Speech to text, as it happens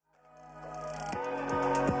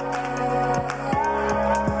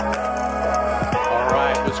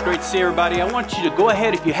to see everybody. I want you to go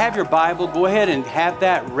ahead, if you have your Bible, go ahead and have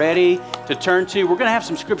that ready to turn to. We're going to have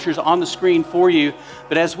some scriptures on the screen for you.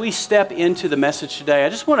 But as we step into the message today, I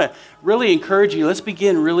just want to really encourage you. Let's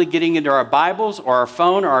begin really getting into our Bibles or our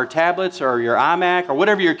phone or our tablets or your iMac or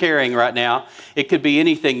whatever you're carrying right now. It could be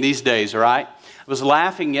anything these days, all right? I was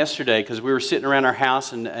laughing yesterday because we were sitting around our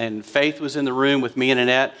house and Faith was in the room with me and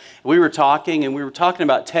Annette. We were talking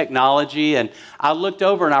about technology, and I looked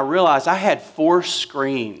over and I realized I had 4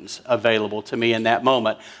 screens available to me in that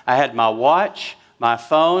moment. I had my watch, my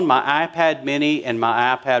phone, my iPad mini, and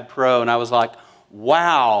my iPad Pro, and I was like,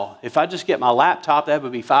 wow, if I just get my laptop, that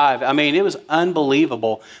would be 5. I mean, it was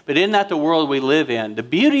unbelievable. But isn't that the world we live in? The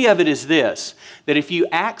beauty of it is this, that if you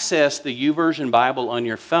access the YouVersion Bible on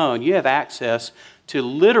your phone, you have access to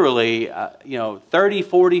literally 30,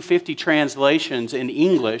 40, 50 translations in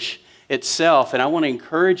English itself. And I want to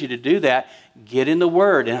encourage you to do that. Get in the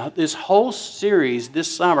Word. And this whole series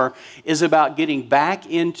this summer is about getting back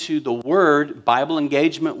into the Word, Bible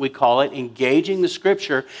engagement we call it, engaging the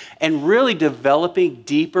Scripture, and really developing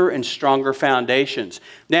deeper and stronger foundations.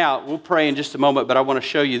 Now, we'll pray in just a moment, but I want to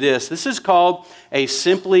show you this. This is called a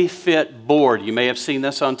Simply Fit board. You may have seen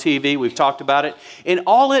this on TV. We've talked about it. And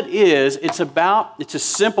all it is, it's a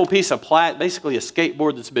simple piece of basically a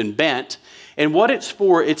skateboard that's been bent. And what it's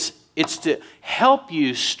for, it's to help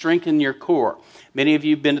you strengthen your core. Many of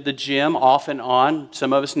you have been to the gym off and on.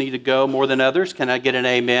 Some of us need to go more than others. Can I get an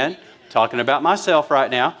amen? Talking about myself right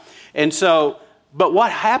now. And so, but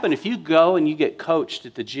what happened if you go and you get coached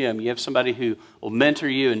at the gym? You have somebody who will mentor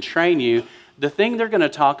you and train you. The thing they're going to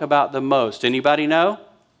talk about the most, anybody know?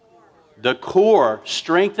 The core,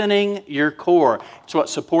 strengthening your core. It's what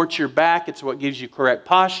supports your back. It's what gives you correct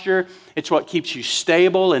posture. It's what keeps you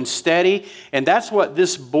stable and steady. And that's what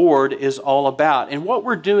this board is all about. And what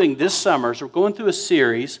we're doing this summer is we're going through a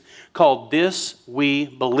series called This We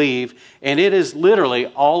Believe. And it is literally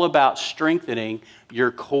all about strengthening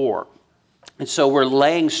your core. And so we're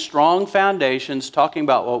laying strong foundations, talking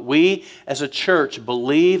about what we as a church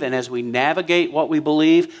believe, and as we navigate what we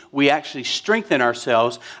believe, we actually strengthen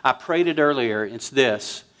ourselves. I prayed it earlier. It's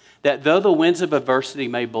this, that though the winds of adversity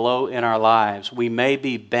may blow in our lives, we may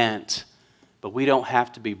be bent, but we don't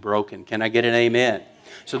have to be broken. Can I get an amen?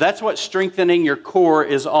 So that's what strengthening your core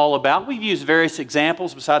is all about. We've used various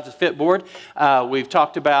examples besides the fit board. We've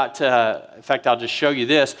talked about, in fact, I'll just show you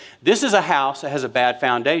this. This is a house that has a bad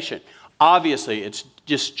foundation. Obviously, it's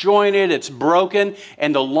disjointed, it's broken,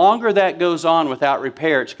 and the longer that goes on without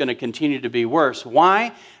repair, it's going to continue to be worse.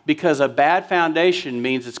 Why? Because a bad foundation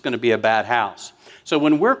means it's going to be a bad house. So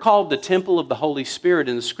when we're called the temple of the Holy Spirit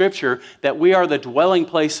in the Scripture, that we are the dwelling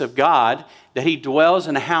place of God, that He dwells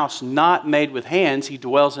in a house not made with hands, He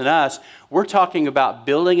dwells in us, we're talking about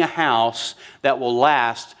building a house that will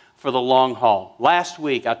last for the long haul. Last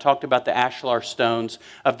week, I talked about the ashlar stones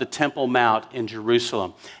of the Temple Mount in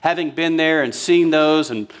Jerusalem. Having been there and seen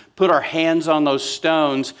those and put our hands on those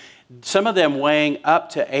stones, some of them weighing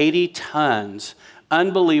up to 80 tons,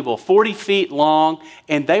 unbelievable, 40 feet long,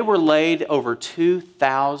 and they were laid over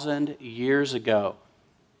 2,000 years ago.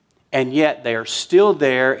 And yet they are still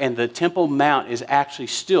there, and the Temple Mount is actually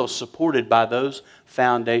still supported by those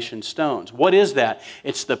foundation stones. What is that?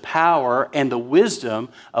 It's the power and the wisdom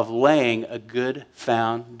of laying a good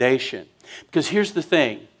foundation. Because here's the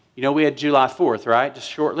thing. You know, we had July 4th, right? Just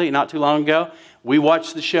shortly, not too long ago. We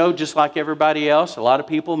watched the show just like everybody else. A lot of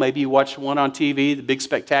people, maybe you watched one on TV, the Big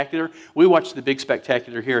Spectacular. We watched the Big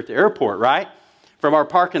Spectacular here at the airport, right? From our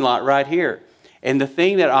parking lot right here. And the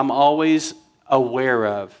thing that I'm always aware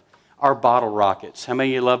of are bottle rockets. How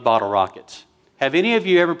many of you love bottle rockets? Have any of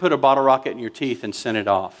you ever put a bottle rocket in your teeth and sent it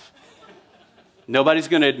off? Nobody's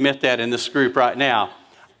going to admit that in this group right now.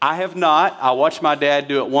 I have not. I watched my dad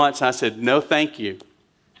do it once, and I said, no, thank you.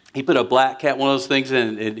 He put a black cat, one of those things,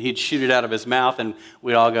 in, and he'd shoot it out of his mouth, and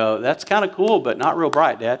we'd all go, that's kind of cool, but not real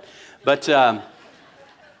bright, Dad. But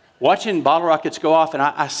watching bottle rockets go off, and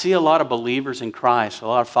I see a lot of believers in Christ, a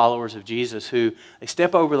lot of followers of Jesus who they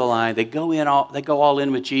step over the line, they go all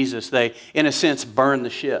in with Jesus. They, in a sense, burn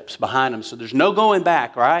the ships behind them, so there's no going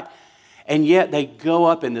back, right? And yet they go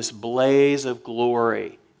up in this blaze of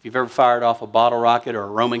glory. If you've ever fired off a bottle rocket or a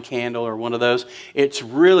Roman candle or one of those, it's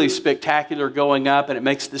really spectacular going up, and it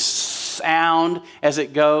makes this sound as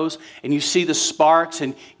it goes, and you see the sparks,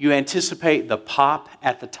 and you anticipate the pop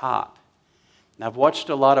at the top. And I've watched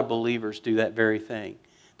a lot of believers do that very thing.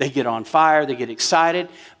 They get on fire, they get excited,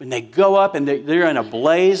 and they go up and they're in a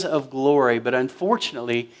blaze of glory. But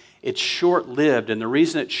unfortunately, it's short-lived. And the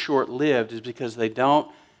reason it's short-lived is because they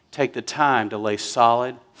don't take the time to lay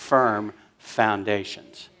solid, firm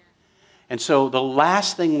foundations. And so the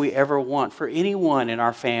last thing we ever want for anyone in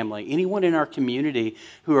our family, anyone in our community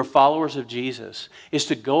who are followers of Jesus, is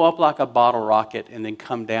to go up like a bottle rocket and then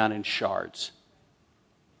come down in shards.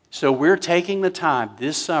 So we're taking the time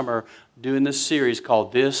this summer doing this series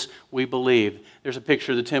called This We Believe. There's a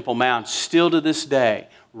picture of the Temple Mount. Still to this day,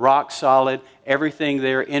 rock solid, everything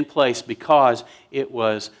there in place because it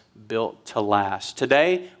was built to last.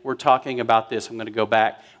 Today, we're talking about this. I'm going to go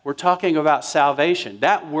back. We're talking about salvation.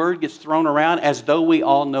 That word gets thrown around as though we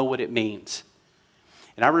all know what it means.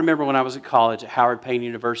 And I remember when I was at college at Howard Payne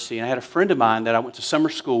University, and I had a friend of mine that I went to summer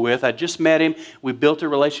school with. I just met him. We built a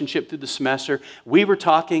relationship through the semester. We were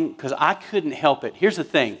talking because I couldn't help it. Here's the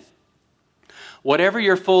thing. Whatever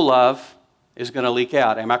you're full of is going to leak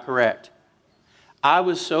out. Am I correct? I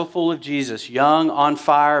was so full of Jesus, young, on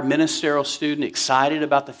fire, ministerial student, excited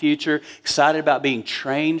about the future, excited about being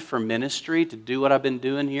trained for ministry to do what I've been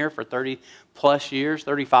doing here for 30 plus years,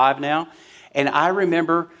 35 now. And I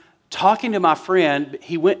remember talking to my friend.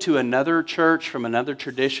 He went to another church from another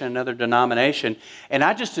tradition, another denomination, and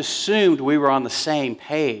I just assumed we were on the same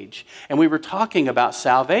page. And we were talking about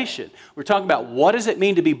salvation. We were talking about what does it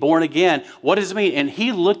mean to be born again? What does it mean? And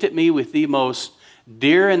he looked at me with the most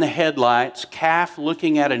deer in the headlights, calf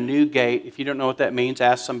looking at a new gate. If you don't know what that means,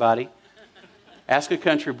 ask somebody. Ask a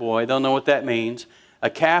country boy. They'll know what that means. A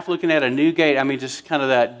calf looking at a new gate. I mean, just kind of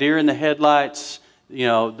that deer in the headlights, you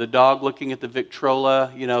know, the dog looking at the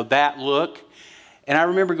Victrola, you know, that look. And I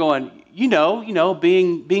remember going,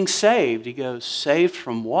 being saved. He goes, saved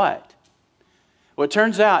from what? Well, it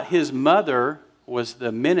turns out his mother was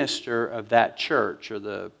the minister of that church, or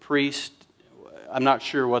the priest. I'm not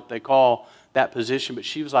sure what they call that position, but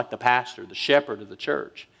she was like the pastor, the shepherd of the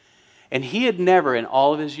church. And he had never in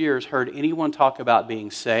all of his years heard anyone talk about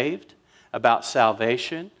being saved, about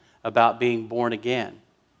salvation, about being born again.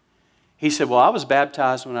 He said, well, I was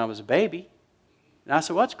baptized when I was a baby. And I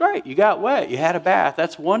said, well, that's great. You got wet. You had a bath.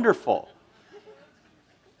 That's wonderful.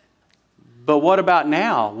 But what about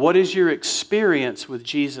now? What is your experience with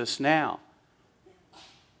Jesus now?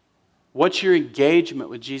 What's your engagement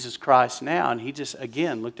with Jesus Christ now? And he just,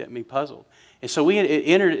 again, looked at me puzzled. And so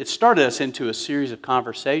it started us into a series of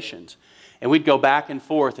conversations. And we'd go back and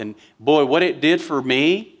forth. And boy, what it did for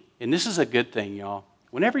me, and this is a good thing, y'all.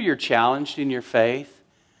 Whenever you're challenged in your faith,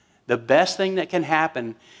 the best thing that can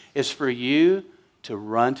happen is for you to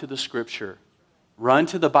run to the Scripture. Run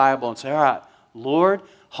to the Bible and say, all right, Lord,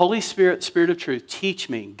 Holy Spirit, Spirit of truth, teach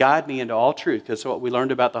me, guide me into all truth. Because what we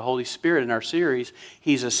learned about the Holy Spirit in our series,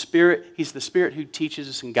 He's a Spirit. He's the Spirit who teaches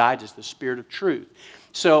us and guides us, the Spirit of truth.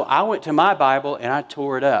 So I went to my Bible and I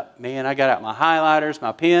tore it up. Man, I got out my highlighters,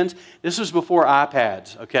 my pens. This was before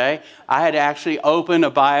iPads, okay? I had to actually open a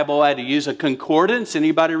Bible. I had to use a concordance.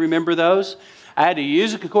 Anybody remember those? I had to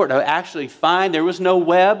use a concordance to actually find. There was no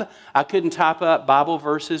web. I couldn't type up Bible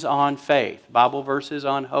verses on faith, Bible verses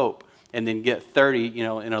on hope, and then get 30,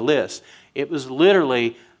 in a list. It was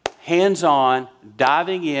literally hands-on,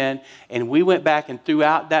 diving in, and we went back, and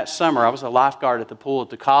throughout that summer, I was a lifeguard at the pool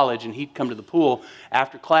at the college, and he'd come to the pool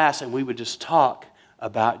after class, and we would just talk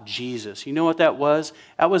about Jesus. You know what that was?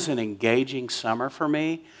 That was an engaging summer for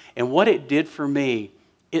me, and what it did for me,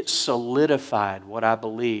 it solidified what I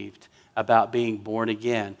believed about being born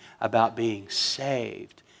again, about being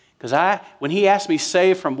saved. Because when he asked me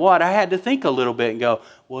saved from what, I had to think a little bit and go,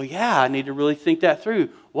 well, yeah, I need to really think that through.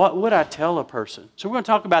 What would I tell a person? So we're going to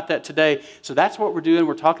talk about that today. So that's what we're doing.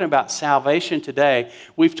 We're talking about salvation today.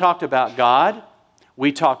 We've talked about God.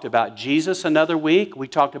 We talked about Jesus another week. We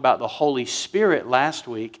talked about the Holy Spirit last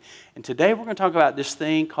week. And today we're going to talk about this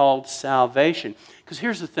thing called salvation. Because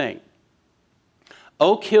here's the thing.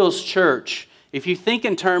 Oak Hills Church, if you think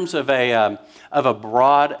in terms of a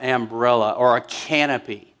broad umbrella or a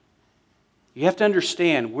canopy, you have to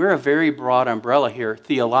understand we're a very broad umbrella here,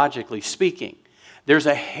 theologically speaking. There's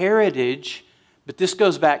a heritage, but this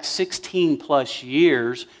goes back 16 plus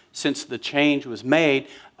years since the change was made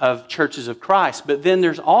of churches of Christ. But then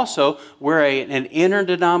there's also, we're an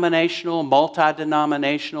interdenominational,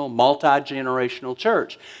 multi-denominational, multi-generational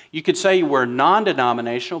church. You could say we're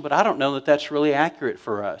non-denominational, but I don't know that that's really accurate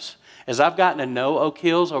for us. As I've gotten to know Oak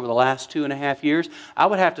Hills over the last 2.5 years, I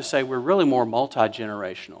would have to say we're really more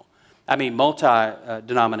multi-generational.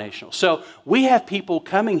 Multi-denominational. So we have people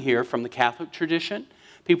coming here from the Catholic tradition,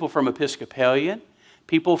 people from Episcopalian,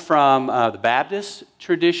 people from the Baptist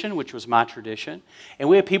tradition, which was my tradition, and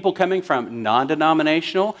we have people coming from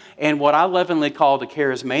non-denominational and what I lovingly call the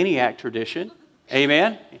charismaniac tradition.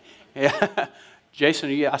 Amen?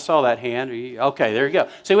 Jason, I saw that hand. Okay, there you go.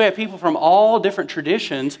 So we have people from all different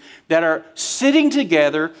traditions that are sitting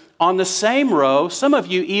together on the same row, some of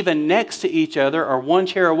you even next to each other or one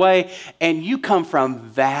chair away, and you come from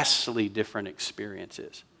vastly different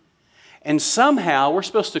experiences. And somehow we're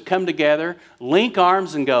supposed to come together, link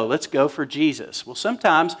arms, and go, let's go for Jesus. Well,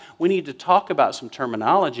 sometimes we need to talk about some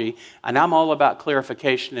terminology, and I'm all about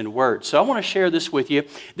clarification in words. So I want to share this with you.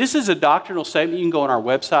 This is a doctrinal statement. You can go on our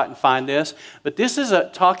website and find this. But this is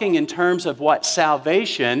talking in terms of what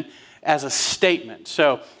salvation as a statement.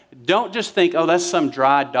 So don't just think, oh, that's some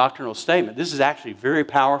dry doctrinal statement. This is actually very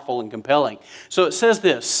powerful and compelling. So it says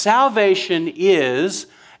this: salvation is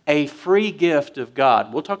a free gift of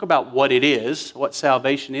God. We'll talk about what it is, what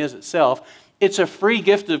salvation is itself. It's a free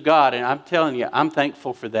gift of God, and I'm telling you, I'm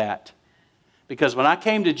thankful for that. Because when I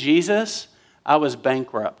came to Jesus, I was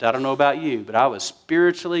bankrupt. I don't know about you, but I was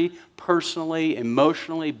spiritually, personally,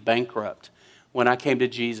 emotionally bankrupt when I came to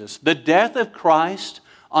Jesus. The death of Christ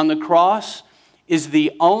on the cross is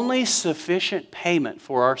the only sufficient payment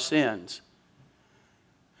for our sins.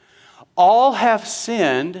 All have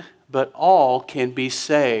sinned, but all can be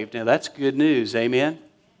saved. Now that's good news, amen?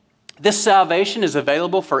 This salvation is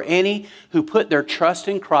available for any who put their trust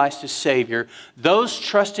in Christ as Savior. Those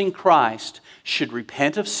trusting Christ should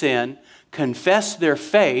repent of sin, confess their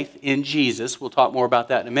faith in Jesus, we'll talk more about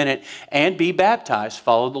that in a minute, and be baptized,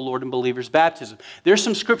 follow the Lord in believers' baptism. There's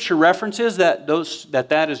some scripture references that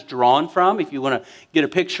is drawn from. If you want to get a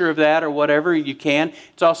picture of that or whatever, you can.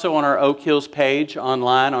 It's also on our Oak Hills page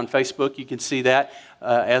online on Facebook. You can see that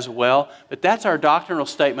as well. But that's our doctrinal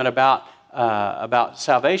statement about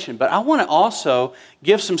salvation. But I want to also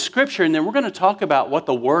give some scripture, and then we're going to talk about what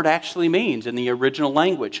the word actually means in the original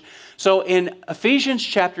language. So in Ephesians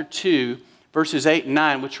chapter 2, verses 8 and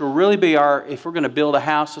 9, which will really be if we're going to build a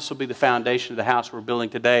house, this will be the foundation of the house we're building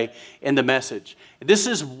today in the message. This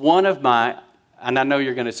is one of my, and I know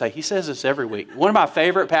you're going to say, he says this every week, one of my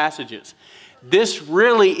favorite passages. This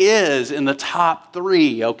really is in the top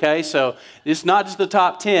 3, okay? So it's not just the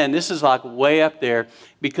top 10. This is like way up there,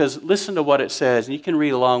 because listen to what it says, and you can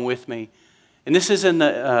read along with me. And this is in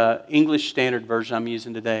the English Standard Version I'm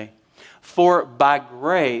using today. For by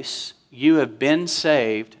grace you have been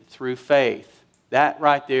saved through faith. That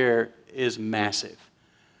right there is massive.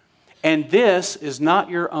 And this is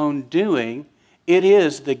not your own doing. It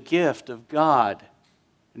is the gift of God,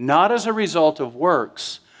 not as a result of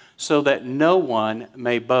works, so that no one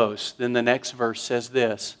may boast. Then the next verse says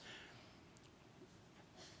this.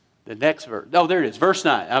 The next verse. Oh, there it is. Verse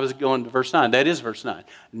 9. I was going to verse 9. That is verse 9.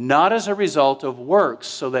 Not as a result of works,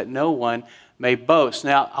 so that no one may boast.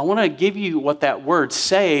 Now, I want to give you what that word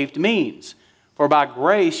saved means. For by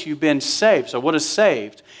grace you've been saved. So what is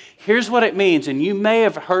saved? Here's what it means, and you may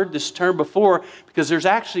have heard this term before, because there's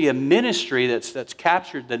actually a ministry that's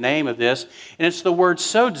captured the name of this, and it's the word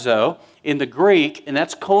sozo in the Greek, and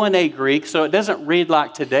that's Koine Greek, so it doesn't read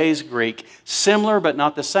like today's Greek. Similar, but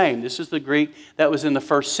not the same. This is the Greek that was in the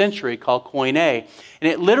first century called Koine, and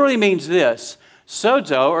it literally means this.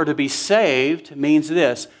 Sozo, or to be saved, means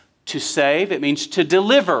this. To save, it means to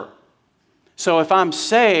deliver. So if I'm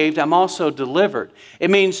saved, I'm also delivered.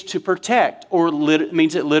 It means to protect, or it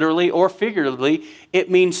means it literally or figuratively.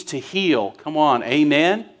 It means to heal. Come on,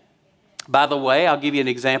 amen? By the way, I'll give you an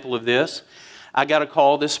example of this. I got a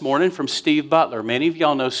call this morning from Steve Butler. Many of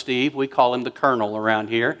y'all know Steve. We call him the Colonel around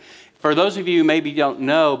here. For those of you who maybe don't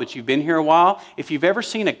know, but you've been here a while, if you've ever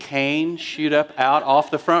seen a cane shoot up out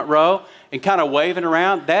off the front row and kind of waving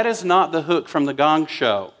around, that is not the hook from the Gong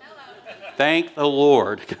Show. Thank the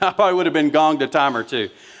Lord. I probably would have been gonged a time or two.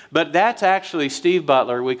 But that's actually Steve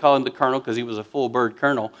Butler. We call him the Colonel because he was a full bird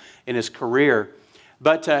colonel in his career.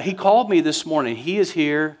 But he called me this morning. He is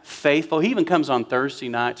here, faithful. He even comes on Thursday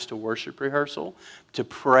nights to worship rehearsal, to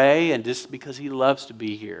pray, and just because he loves to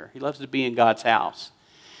be here. He loves to be in God's house.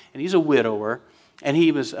 And he's a widower. And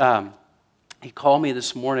he called me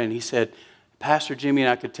this morning and he said, Pastor Jimmy, and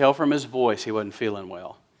I could tell from his voice he wasn't feeling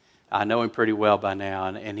well. I know him pretty well by now,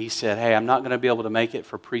 and he said, hey, I'm not going to be able to make it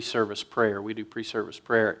for pre-service prayer. We do pre-service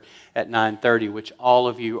prayer at 9:30, which all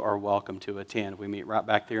of you are welcome to attend. We meet right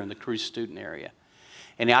back there in the cruise student area.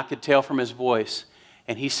 And I could tell from his voice,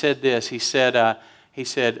 and he said this, he said,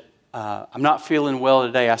 I'm not feeling well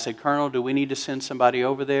today. I said, Colonel, do we need to send somebody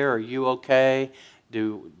over there? Are you okay?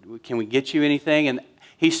 Can we get you anything? And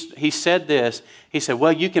he said this, he said,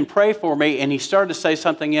 well, you can pray for me, and he started to say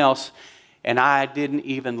something else. And I didn't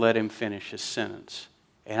even let him finish his sentence.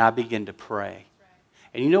 And I began to pray.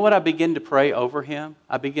 And you know what I began to pray over him?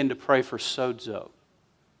 I began to pray for sozo.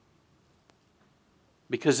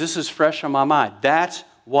 Because this is fresh on my mind. That's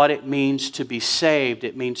what it means to be saved.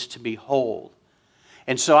 It means to be whole.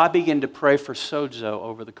 And so I began to pray for sozo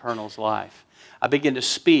over the colonel's life. I began to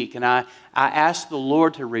speak, and I asked the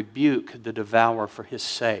Lord to rebuke the devourer for his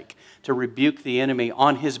sake, to rebuke the enemy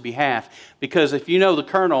on his behalf. Because if you know the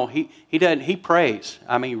colonel, he prays.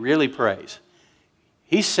 I mean, really prays.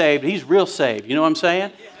 He's saved. He's real saved. You know what I'm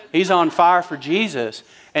saying? He's on fire for Jesus.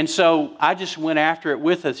 And so I just went after it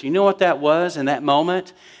with us. You know what that was in that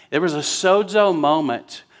moment? There was a sozo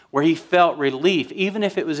moment where he felt relief. Even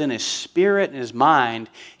if it was in his spirit and his mind,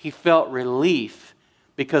 he felt relief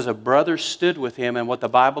because a brother stood with him, and what the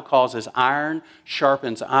Bible calls as iron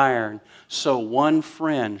sharpens iron. So one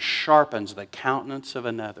friend sharpens the countenance of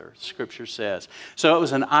another, Scripture says. So it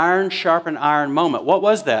was an iron sharpen iron moment. What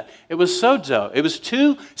was that? It was sozo. It was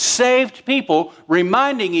two saved people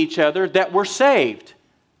reminding each other that we're saved,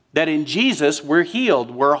 that in Jesus we're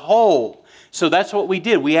healed, we're whole. So that's what we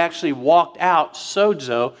did. We actually walked out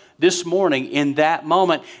sozo this morning in that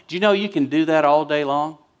moment. Do you know you can do that all day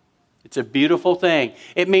long? It's a beautiful thing.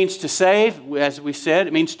 It means to save, as we said.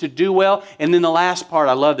 It means to do well. And then the last part,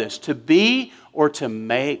 I love this, to be or to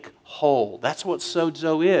make whole. That's what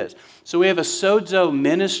sozo is. So we have a sozo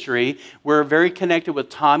ministry. We're very connected with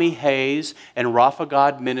Tommy Hayes and Rafa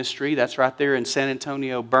God Ministry. That's right there in San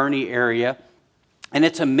Antonio, Bernie area. And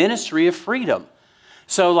it's a ministry of freedom.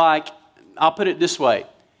 So like, I'll put it this way.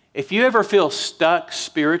 If you ever feel stuck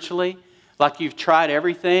spiritually, like you've tried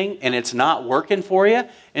everything and it's not working for you, and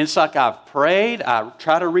it's like I've prayed, I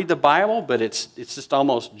try to read the Bible, but it's just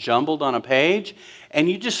almost jumbled on a page, and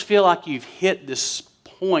you just feel like you've hit this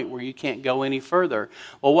point where you can't go any further.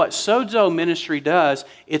 Well, what Sozo Ministry does,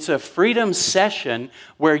 it's a freedom session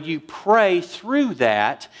where you pray through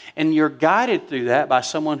that, and you're guided through that by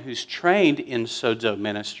someone who's trained in Sozo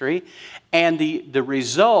Ministry, and the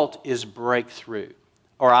result is breakthrough.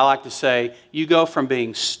 Or I like to say, you go from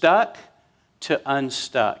being stuck to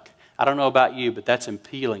unstuck. I don't know about you, but that's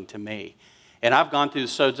appealing to me. And I've gone through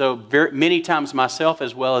sozo many times myself,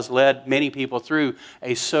 as well as led many people through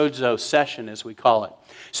a sozo session, as we call it.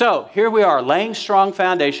 So here we are, laying strong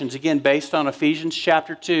foundations, again, based on Ephesians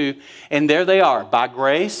chapter 2. And there they are, by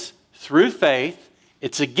grace, through faith.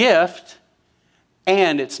 It's a gift,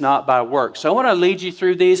 and it's not by works. So I want to lead you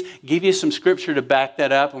through these, give you some scripture to back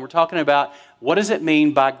that up. And we're talking about what does it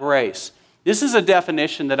mean by grace? This is a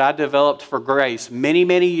definition that I developed for grace many,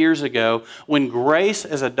 many years ago when grace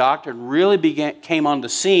as a doctrine really came on the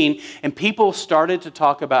scene, and people started to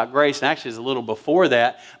talk about grace. And actually, it's a little before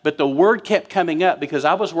that, but the word kept coming up because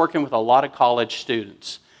I was working with a lot of college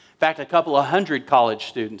students. In fact, a couple of hundred college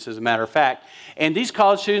students, as a matter of fact. And these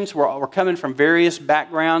college students were coming from various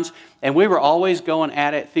backgrounds, and we were always going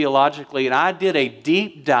at it theologically. And I did a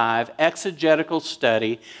deep dive exegetical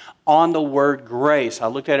study on the word grace. I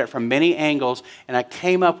looked at it from many angles, and I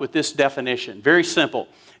came up with this definition. Very simple.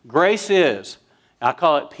 Grace is, I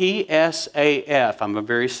call it PSAF. I'm a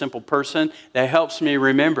very simple person. That helps me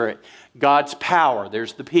remember it. God's power.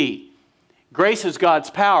 There's the P. Grace is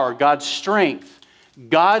God's power, God's strength,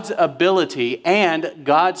 God's ability, and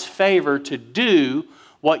God's favor to do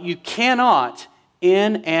what you cannot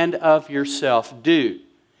in and of yourself do.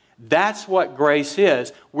 That's what grace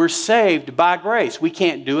is. We're saved by grace. We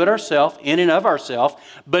can't do it ourselves, in and of ourselves,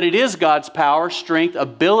 but it is God's power, strength,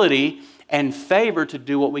 ability, and favor to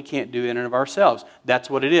do what we can't do in and of ourselves.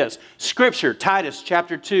 That's what it is. Scripture, Titus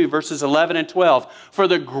chapter 2, verses 11 and 12. For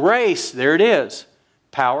the grace, there it is,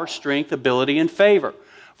 power, strength, ability, and favor.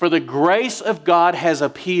 For the grace of God has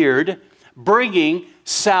appeared, bringing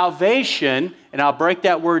salvation, and I'll break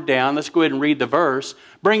that word down. Let's go ahead and read the verse.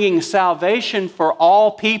 Bringing salvation for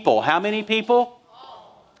all people. How many people?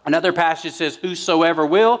 Another passage says, whosoever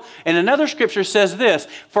will. And another scripture says this,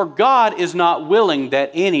 for God is not willing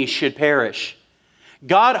that any should perish.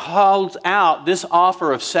 God holds out this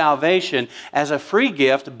offer of salvation as a free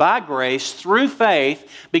gift by grace through faith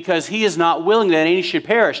because He is not willing that any should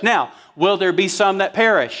perish. Now, will there be some that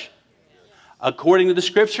perish? According to the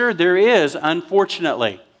scripture, there is,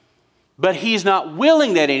 unfortunately. But He's not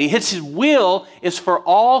willing that any. His will is for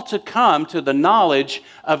all to come to the knowledge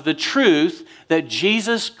of the truth that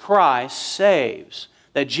Jesus Christ saves.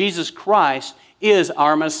 That Jesus Christ is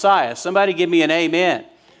our Messiah. Somebody give me an amen.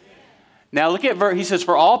 Now look at, he says,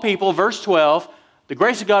 for all people, verse 12, the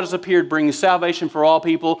grace of God has appeared, bringing salvation for all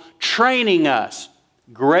people, training us.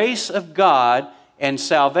 Grace of God and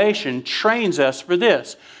salvation trains us for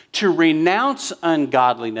this, to renounce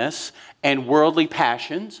ungodliness and worldly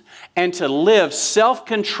passions, and to live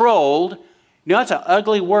self-controlled. You know, that's an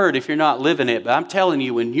ugly word if you're not living it, but I'm telling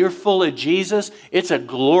you, when you're full of Jesus, it's a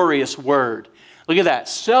glorious word. Look at that,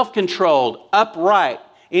 self-controlled, upright.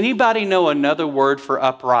 Anybody know another word for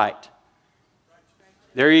upright?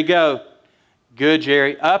 There you go. Good,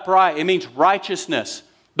 Jerry. Upright, it means righteousness.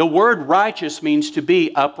 The word righteous means to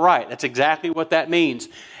be upright. That's exactly what that means.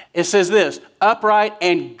 It says this, upright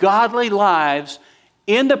and godly lives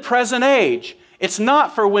in the present age. It's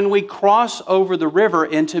not for when we cross over the river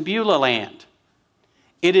into Beulah land.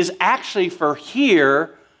 It is actually for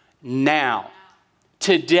here, now,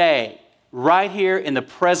 today, right here in the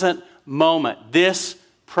present moment, this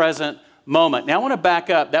present moment. Now I want to back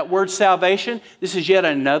up. That word salvation, this is yet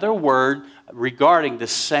another word regarding the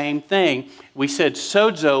same thing. We said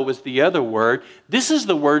sozo was the other word. This is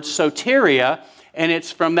the word soteria, and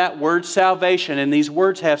it's from that word salvation. And these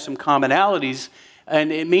words have some commonalities,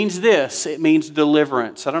 and it means this. It means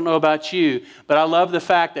deliverance. I don't know about you, but I love the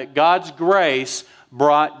fact that God's grace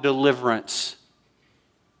brought deliverance.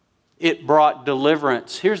 It brought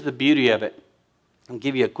deliverance. Here's the beauty of it. I'll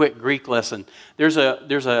give you a quick Greek lesson. There's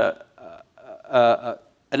an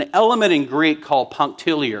element in Greek called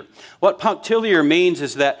punctiliar. What punctiliar means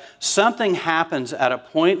is that something happens at a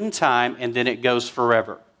point in time and then it goes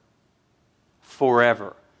forever.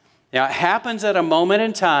 Forever. Now it happens at a moment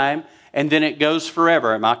in time and then it goes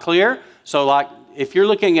forever. Am I clear? So like if you're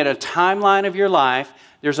looking at a timeline of your life,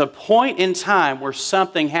 there's a point in time where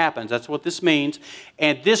something happens. That's what this means.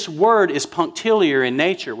 And this word is punctiliar in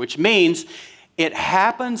nature, which means it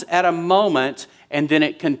happens at a moment and then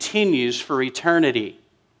it continues for eternity.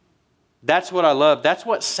 That's what I love. That's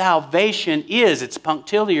what salvation is. It's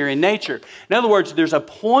punctiliar in nature. In other words, there's a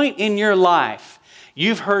point in your life.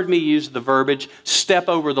 You've heard me use the verbiage, step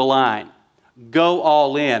over the line. Go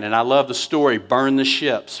all in. And I love the story, burn the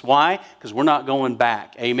ships. Why? Because we're not going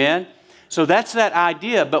back. Amen? So that's that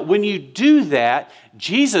idea. But when you do that,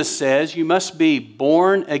 Jesus says you must be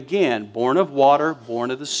born again, born of water,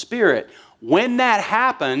 born of the Spirit. When that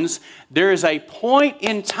happens, there is a point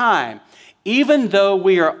in time, even though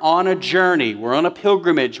we are on a journey, we're on a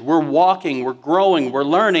pilgrimage, we're walking, we're growing, we're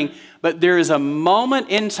learning, but there is a moment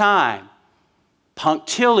in time,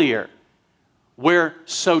 punctiliar, where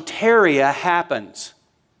soteria happens.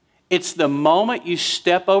 It's the moment you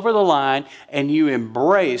step over the line and you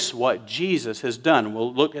embrace what Jesus has done.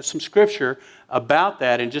 We'll look at some scripture about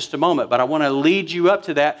that in just a moment, but I want to lead you up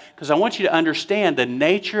to that because I want you to understand the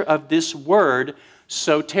nature of this word,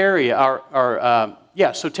 soteria,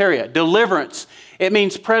 soteria, deliverance. It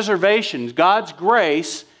means preservation. God's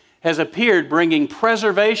grace has appeared bringing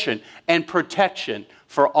preservation and protection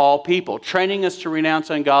for all people, training us to renounce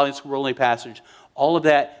ungodliness, worldly passage, all of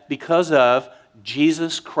that because of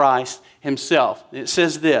Jesus Christ himself. It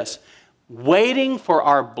says this, waiting for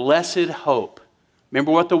our blessed hope.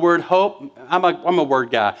 Remember what the word hope, I'm a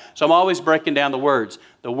word guy, so I'm always breaking down the words.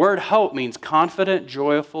 The word hope means confident,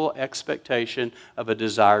 joyful expectation of a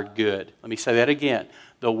desired good. Let me say that again.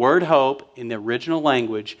 The word hope in the original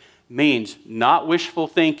language means not wishful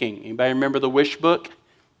thinking. Anybody remember the wish book,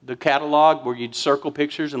 the catalog where you'd circle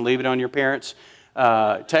pictures and leave it on your parents'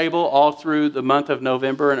 table all through the month of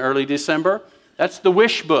November and early December? That's the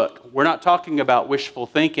wish book. We're not talking about wishful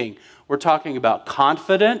thinking. We're talking about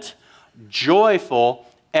confident, joyful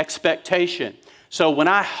expectation. So when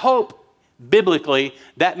I hope biblically,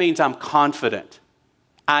 that means I'm confident.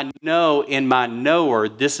 I know in my knower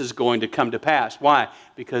this is going to come to pass. Why?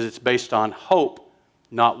 Because it's based on hope,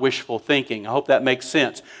 not wishful thinking. I hope that makes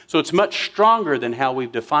sense. So it's much stronger than how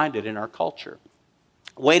we've defined it in our culture.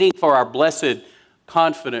 Waiting for our blessed,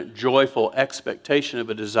 confident, joyful expectation of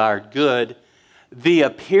a desired good, the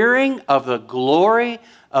appearing of the glory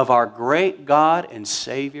of our great God and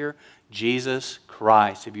Savior, Jesus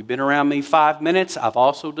Christ. If you've been around me 5 minutes, I've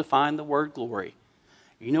also defined the word glory.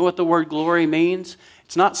 You know what the word glory means?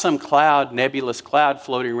 It's not some cloud, nebulous cloud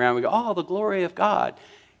floating around. We go, oh, the glory of God.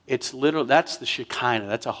 It's literal. That's the Shekinah.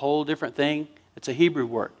 That's a whole different thing. It's a Hebrew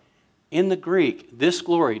word. In the Greek, this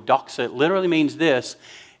glory, doxa, literally means this.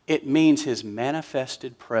 It means his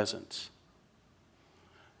manifested presence.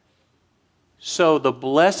 So the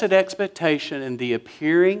blessed expectation and the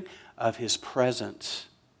appearing of his presence.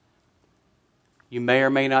 You may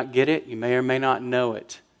or may not get it. You may or may not know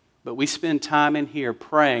it. But we spend time in here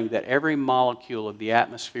praying that every molecule of the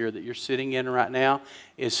atmosphere that you're sitting in right now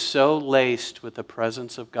is so laced with the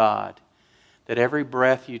presence of God that every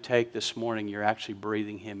breath you take this morning, you're actually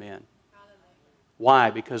breathing him in.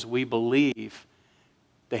 Why? Because we believe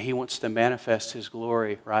that he wants to manifest his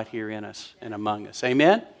glory right here in us and among us.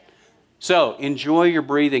 Amen? So, enjoy your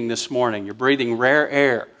breathing this morning. You're breathing rare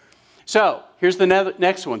air. So, here's the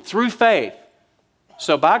next one. Through faith.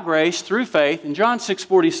 So, by grace, through faith. And John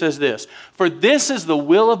 6:40 says this, for this is the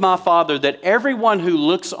will of my Father, that everyone who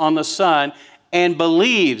looks on the Son and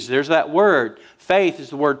believes, there's that word. Faith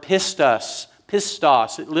is the word pistos.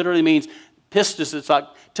 Pistos. It literally means Pistis, it's like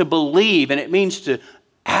to believe, and it means to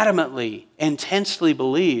adamantly, intensely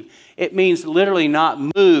believe. It means literally not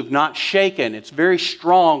moved, not shaken. It's a very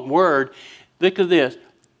strong word. Look at this.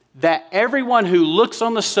 That everyone who looks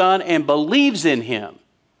on the Son and believes in him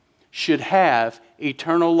should have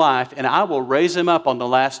eternal life, and I will raise him up on the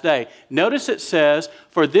last day. Notice it says,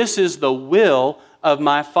 for this is the will of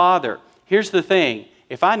my Father. Here's the thing.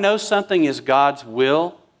 If I know something is God's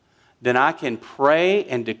will, then I can pray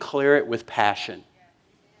and declare it with passion.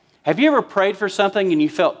 Have you ever prayed for something and you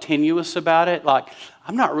felt tenuous about it? Like,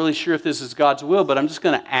 I'm not really sure if this is God's will, but I'm just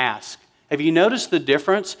going to ask. Have you noticed the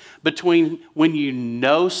difference between when you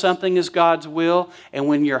know something is God's will and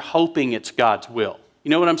when you're hoping it's God's will?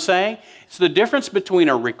 You know what I'm saying? It's the difference between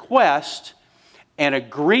a request, an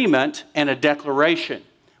agreement, and a declaration,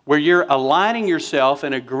 where you're aligning yourself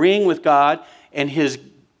and agreeing with God and His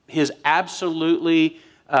absolutely,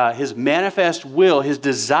 His manifest will, His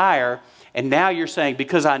desire. And now you're saying,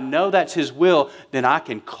 because I know that's His will, then I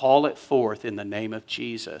can call it forth in the name of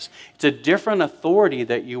Jesus. It's a different authority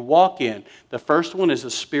that you walk in. The first one is a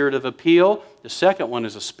spirit of appeal. The second one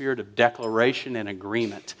is a spirit of declaration and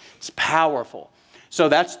agreement. It's powerful. So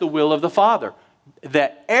that's the will of the Father.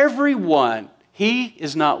 That everyone, He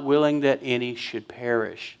is not willing that any should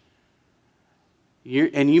perish.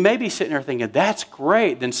 And you may be sitting there thinking, that's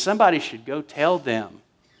great. Then somebody should go tell them.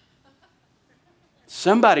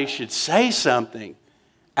 Somebody should say something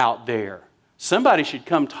out there. Somebody should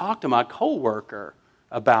come talk to my coworker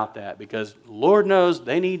about that, because Lord knows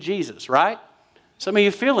they need Jesus, right? Some of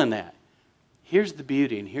you feeling that. Here's the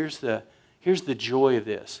beauty and here's the joy of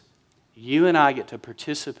this. You and I get to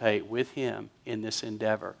participate with Him in this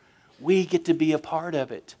endeavor. We get to be a part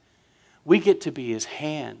of it. We get to be His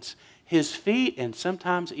hands, His feet, and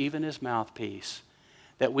sometimes even His mouthpiece,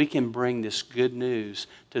 that we can bring this good news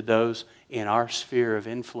to those in our sphere of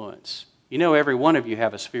influence. You know, every one of you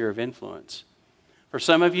have a sphere of influence. For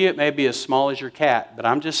some of you, it may be as small as your cat, but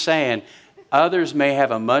I'm just saying, others may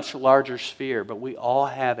have a much larger sphere, but we all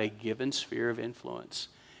have a given sphere of influence.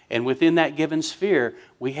 And within that given sphere,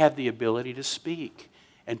 we have the ability to speak,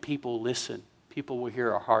 and people listen. People will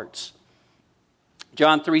hear our hearts.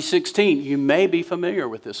 John 3:16, you may be familiar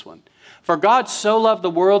with this one. For God so loved the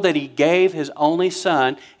world that He gave His only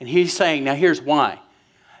Son, and He's saying, now here's why,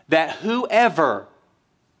 that whoever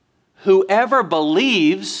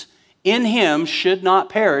believes in Him should not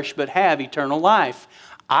perish but have eternal life.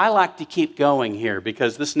 I like to keep going here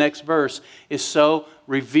because this next verse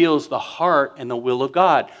reveals the heart and the will of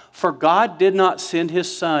God. For God did not send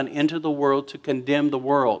His Son into the world to condemn the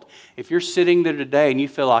world. If you're sitting there today and you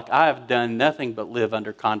feel like I have done nothing but live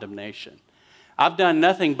under condemnation, I've done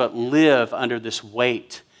nothing but live under this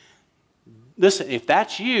weight. Listen, if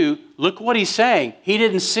that's you, look what He's saying. He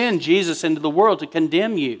didn't send Jesus into the world to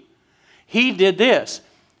condemn you. He did this.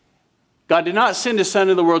 God did not send His Son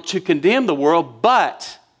into the world to condemn the world,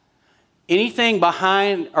 but anything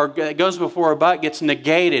behind or that goes before a but gets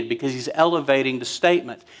negated because He's elevating the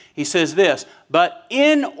statement. He says this, but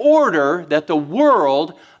in order that the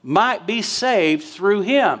world might be saved through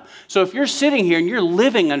Him. So if you're sitting here and you're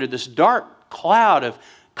living under this dark cloud of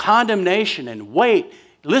condemnation and weight,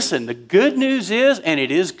 listen, the good news is, and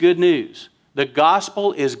it is good news. The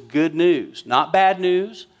gospel is good news, not bad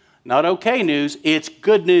news, not okay news, it's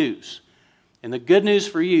good news. And the good news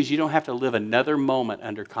for you is you don't have to live another moment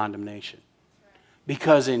under condemnation.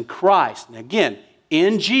 Because in Christ, and again,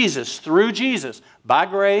 in Jesus, through Jesus, by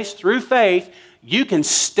grace, through faith, you can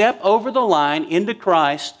step over the line into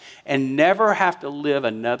Christ and never have to live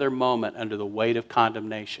another moment under the weight of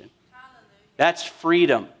condemnation. That's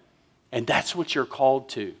freedom. And that's what you're called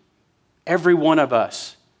to. Every one of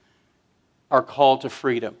us are called to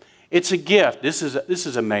freedom. It's a gift. This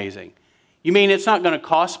is amazing. You mean it's not going to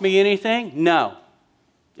cost me anything? No,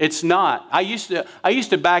 it's not. I used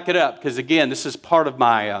to back it up because, again, this is part of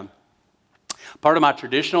my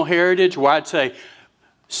traditional heritage, where I'd say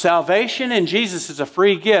salvation in Jesus is a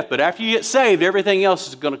free gift, but after you get saved, everything else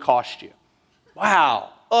is going to cost you. Wow.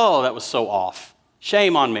 Oh, that was so off.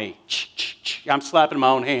 Shame on me. I'm slapping my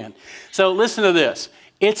own hand. So listen to this.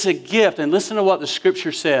 It's a gift, and listen to what the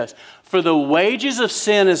Scripture says. For the wages of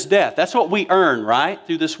sin is death. That's what we earn, right?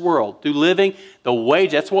 Through this world, through living. The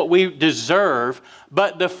wage, that's what we deserve.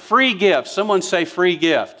 But the free gift, someone say free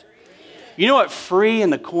gift. You know what free in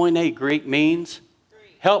the Koine Greek means?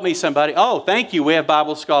 Help me, somebody. Oh, thank you. We have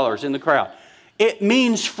Bible scholars in the crowd. It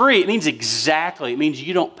means free. It means exactly. It means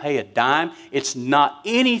you don't pay a dime. It's not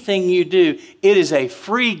anything you do. It is a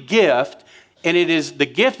free gift. And the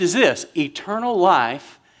gift is this, eternal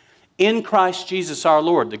life in Christ Jesus our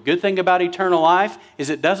Lord. The good thing about eternal life is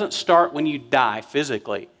it doesn't start when you die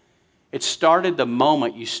physically. It started the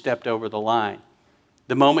moment you stepped over the line.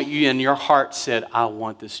 The moment you in your heart said, I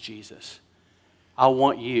want this Jesus. I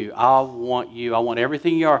want you. I want you. I want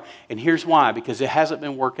everything you are. And here's why. Because it hasn't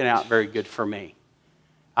been working out very good for me.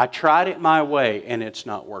 I tried it my way and it's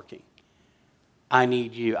not working. I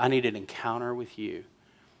need you. I need an encounter with you.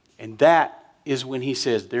 And that is when he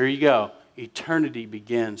says, there you go. Eternity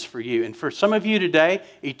begins for you. And for some of you today,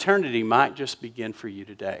 eternity might just begin for you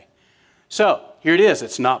today. So, here it is.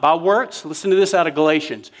 It's not by works. Listen to this out of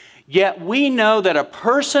Galatians. Yet we know that a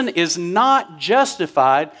person is not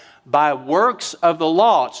justified by works of the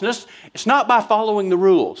law. It's not by following the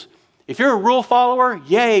rules. If you're a rule follower,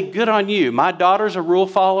 yay, good on you. My daughter's a rule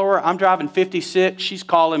follower. I'm driving 56. She's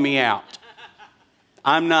calling me out.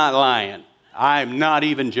 I'm not lying. I'm not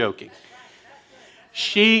even joking.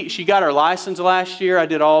 She got her license last year. I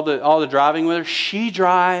did all the driving with her. She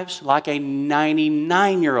drives like a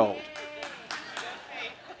 99-year-old.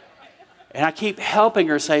 And I keep helping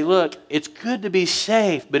her say, look, it's good to be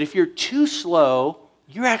safe, but if you're too slow,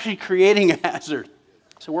 you're actually creating a hazard.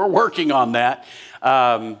 So we're working on that.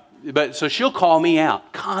 So she'll call me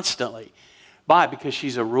out constantly. Why? Because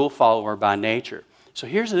she's a rule follower by nature. So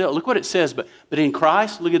here's the deal. Look what it says. But in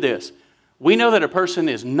Christ, look at this. We know that a person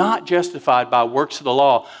is not justified by works of the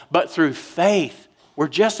law, but through faith. We're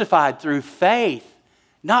justified through faith.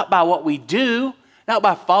 Not by what we do, not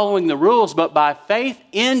by following the rules, but by faith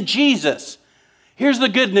in Jesus. Here's the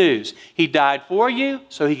good news. He died for you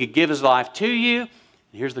so he could give his life to you. And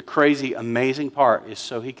here's the crazy, amazing part, is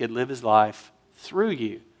so he could live his life through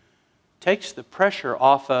you. Takes the pressure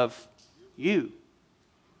off of you.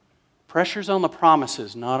 Pressure's on the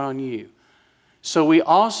promises, not on you. So we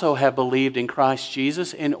also have believed in Christ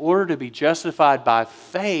Jesus in order to be justified by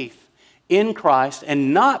faith in Christ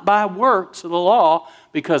and not by works of the law,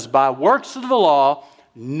 because by works of the law,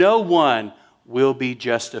 no one will be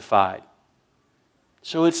justified.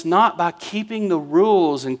 So it's not by keeping the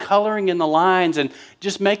rules and coloring in the lines and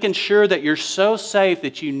just making sure that you're so safe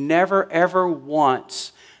that you never, ever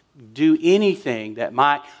once do anything that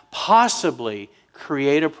might possibly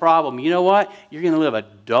create a problem. You know what? You're going to live a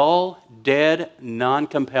dull, dead,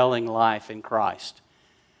 non-compelling life in Christ.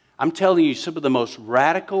 I'm telling you, some of the most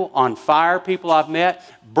radical, on-fire people I've met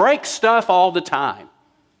break stuff all the time.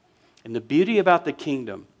 And the beauty about the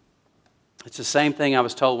kingdom, it's the same thing I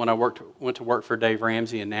was told when I went to work for Dave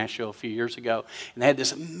Ramsey in Nashville a few years ago. And they had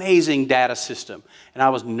this amazing data system. And I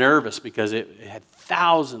was nervous because it had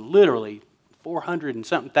literally 400 and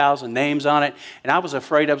something thousand names on it. And I was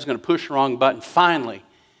afraid I was going to push the wrong button. Finally,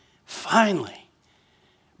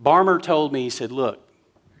 Barmer told me, he said, look,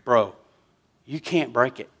 bro, you can't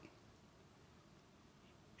break it.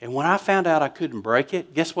 And when I found out I couldn't break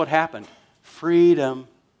it, guess what happened? Freedom.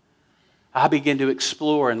 I began to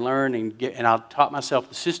explore and learn, and I taught myself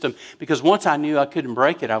the system, because once I knew I couldn't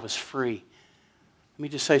break it, I was free. Let me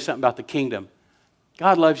just say something about the kingdom.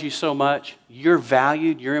 God loves you so much. You're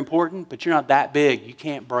valued, you're important, but you're not that big. You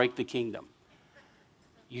can't break the kingdom.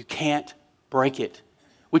 You can't break it,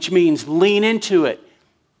 which means lean into it.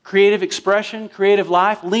 Creative expression, creative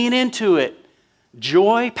life, lean into it.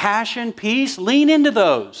 Joy, passion, peace, lean into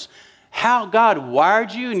those. How God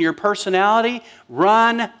wired you and your personality,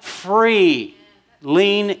 run free.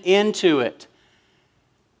 Lean into it.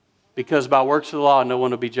 Because by works of the law, no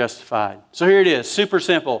one will be justified. So here it is, super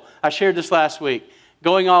simple. I shared this last week.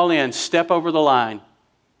 Going all in, step over the line.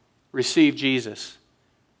 Receive Jesus.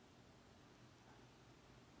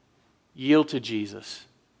 Yield to Jesus.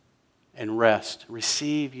 And rest.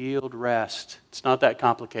 Receive, yield, rest. It's not that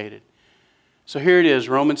complicated. So here it is,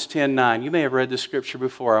 Romans 10:9. You may have read this scripture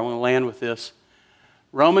before. I want to land with this.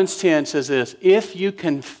 Romans 10 says this: if you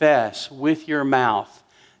confess with your mouth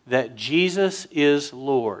that Jesus is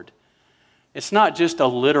Lord. It's not just a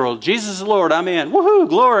literal, Jesus is Lord, I'm in, woohoo,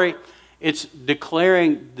 glory. It's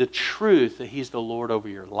declaring the truth that He's the Lord over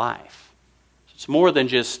your life. It's more than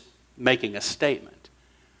just making a statement.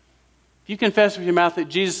 If you confess with your mouth that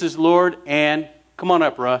Jesus is Lord and, come on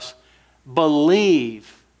up, Russ,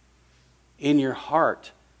 believe in your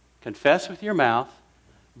heart. Confess with your mouth,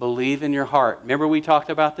 believe in your heart. Remember we talked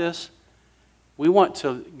about this? We want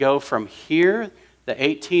to go from here, the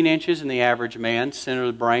 18 inches in the average man, center of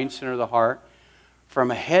the brain, center of the heart,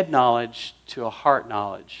 from a head knowledge to a heart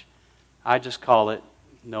knowledge. I just call it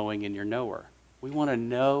knowing in your knower. We want to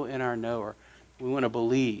know in our knower. We want to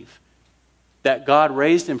believe that God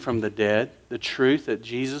raised Him from the dead, the truth that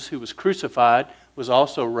Jesus, who was crucified, was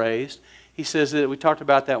also raised. He says that we talked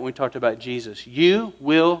about that when we talked about Jesus. You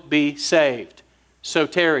will be saved.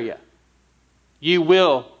 Soteria. You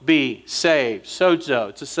will be saved. Sozo.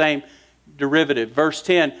 It's the same derivative. Verse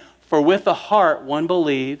 10. For with the heart one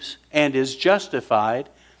believes and is justified,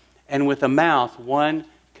 and with the mouth one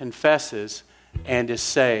confesses and is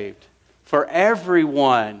saved. For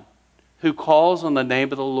everyone who calls on the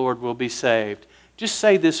name of the Lord will be saved. Just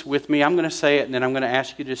say this with me. I'm going to say it, and then I'm going to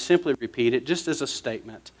ask you to simply repeat it, just as a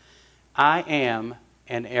statement. I am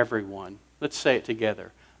an everyone. Let's say it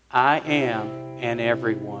together. I am an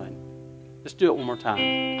everyone. Let's do it one more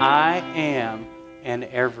time. I am an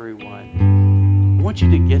everyone. I want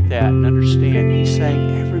you to get that and understand. He's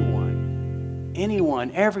saying everyone,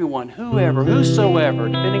 anyone, everyone, whoever, whosoever,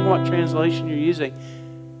 depending on what translation you're using,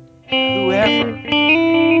 whoever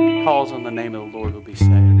calls on the name of the Lord will be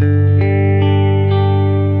saved.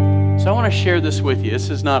 So I want to share this with you.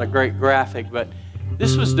 This is not a great graphic, but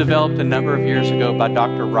this was developed a number of years ago by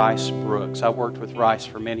Dr. Rice Brooks. I worked with Rice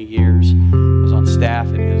for many years. I was on staff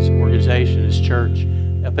in his organization, his church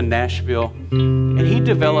up in Nashville. And he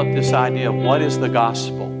developed this idea of what is the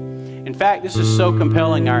gospel. In fact, this is so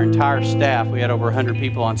compelling, our entire staff, we had over 100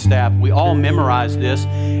 people on staff, we all memorized this.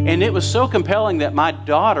 And it was so compelling that my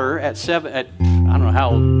daughter I don't know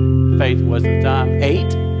how old Faith was at the time,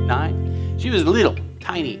 8, 9. She was little,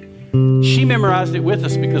 tiny. She memorized it with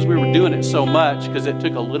us because we were doing it so much, because it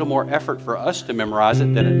took a little more effort for us to memorize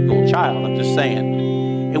it than a little child, I'm just saying.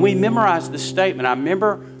 And we memorized this statement. I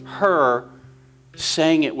remember her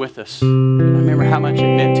saying it with us. I remember how much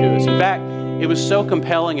it meant to us. In fact, it was so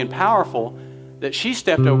compelling and powerful that she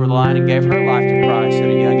stepped over the line and gave her life to Christ at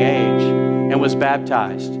a young age and was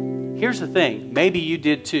baptized. Here's the thing. Maybe you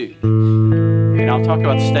did too. And I'll talk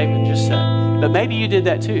about the statement in just a second. But maybe you did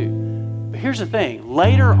that too. But here's the thing.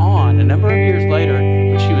 Later on, a number of years later,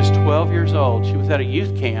 when she was 12 years old, she was at a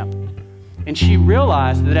youth camp. And she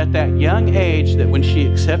realized that at that young age, that when she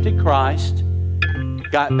accepted Christ,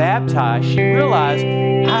 got baptized, she realized,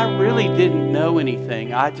 I really didn't know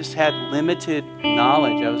anything. I just had limited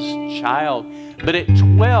knowledge. I was a child. But at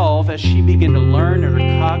 12, as she began to learn and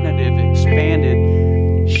her cognitive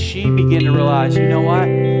expanded, she began to realize, you know what?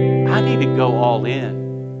 I need to go all in.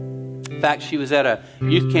 In fact, she was at a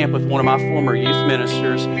youth camp with one of my former youth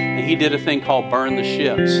ministers, and he did a thing called burn the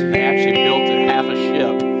ships. They actually built half a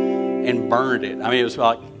ship and burned it. I mean, it was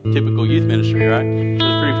like typical youth ministry, right? It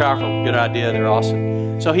was pretty powerful. Good idea. They're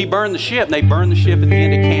awesome. So he burned the ship, and they burned the ship at the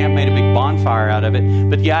end of camp, made a big bonfire out of it.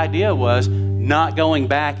 But the idea was not going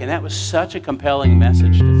back, and that was such a compelling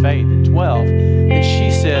message to Faith at 12 that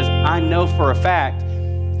she says, I know for a fact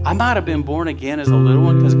I might have been born again as a little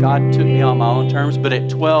one because God took me on my own terms, but at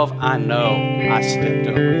 12, I know I stepped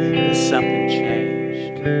over because something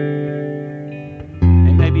changed.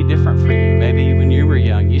 It may be different for you. Maybe when you were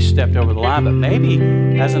young, you stepped over the line, but maybe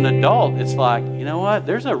as an adult, it's like, you know what?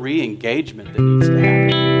 There's a re-engagement that needs to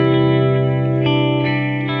happen.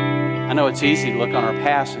 I know it's easy to look on our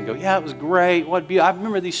past and go, yeah, it was great. I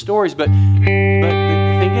remember these stories, but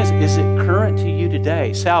the thing is it current to you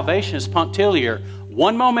today? Salvation is punctiliar.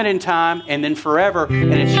 One moment in time and then forever,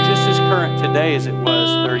 and it's just as current today as it was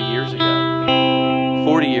 30 years ago,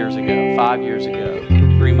 40 years ago, 5 years ago,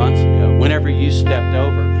 3 months ago, whenever you stepped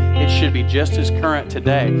over. It should be just as current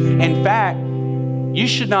today. In fact, you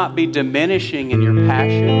should not be diminishing in your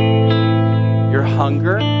passion, your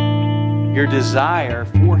hunger, your desire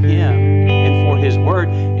for Him and for His Word.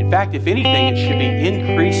 In fact, if anything, it should be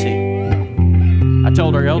increasing. I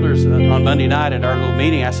told our elders on Monday night at our little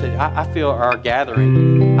meeting, I said, I feel our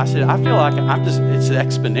gathering. I said, I feel like it's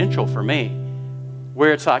exponential for me.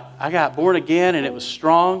 Where it's like, I got born again and it was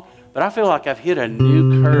strong, but I feel like I've hit a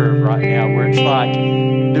new curve right now where it's like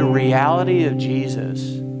the reality of Jesus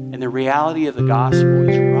and the reality of the gospel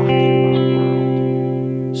is rocking my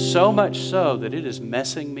world. So much so that it is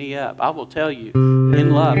messing me up. I will tell you,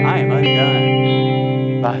 in love, I am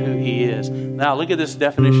undone by who He is. Now, look at this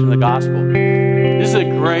definition of the gospel. This is a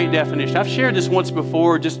great definition. I've shared this once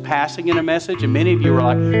before, just passing in a message, and many of you were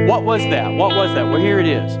like, what was that? What was that? Well, here it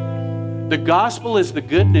is. The gospel is the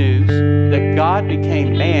good news that God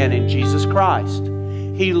became man in Jesus Christ.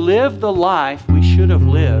 He lived the life we should have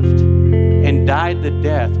lived and died the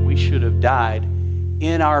death we should have died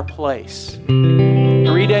in our place.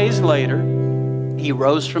 3 days later, He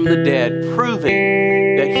rose from the dead,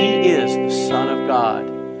 proving that He is the Son of God,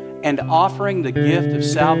 and offering the gift of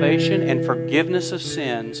salvation and forgiveness of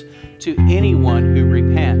sins to anyone who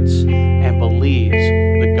repents and believes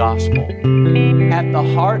the gospel. At the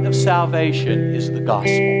heart of salvation is the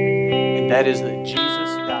gospel, and that is that Jesus